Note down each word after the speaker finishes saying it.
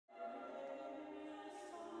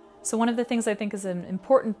So one of the things I think is an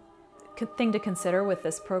important thing to consider with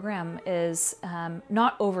this program is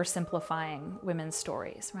not oversimplifying women's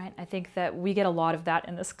stories, right? I think that we get a lot of that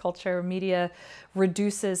in this culture. Media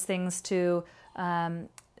reduces things to,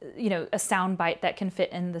 you know, a soundbite that can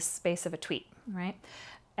fit in the space of a tweet, right?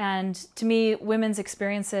 And to me, women's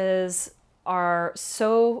experiences are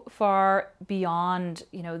so far beyond,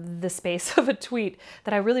 you know, the space of a tweet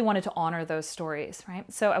that I really wanted to honor those stories,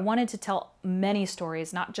 right? So I wanted to tell many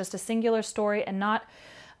stories, not just a singular story, and not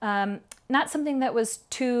something that was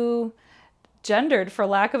too gendered, for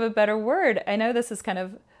lack of a better word. I know this is kind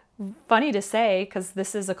of funny to say because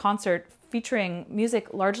this is a concert featuring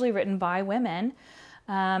music largely written by women,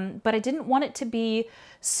 but I didn't want it to be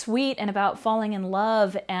sweet and about falling in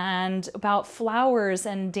love and about flowers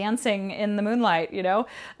and dancing in the moonlight, you know.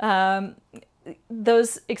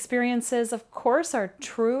 Those experiences, of course, are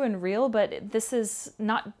true and real, but this is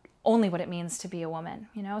not only what it means to be a woman,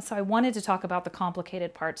 you know. So I wanted to talk about the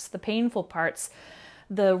complicated parts, the painful parts,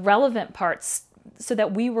 the relevant parts, so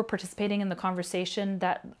that we were participating in the conversation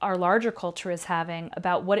that our larger culture is having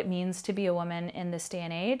about what it means to be a woman in this day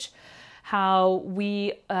and age, how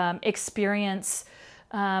we experience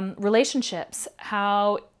relationships,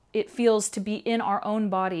 how it feels to be in our own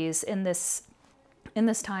bodies in this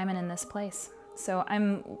time and in this place. So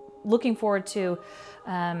I'm looking forward to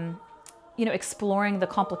you know, exploring the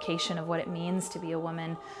complication of what it means to be a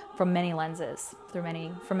woman from many lenses, from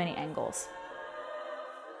many angles.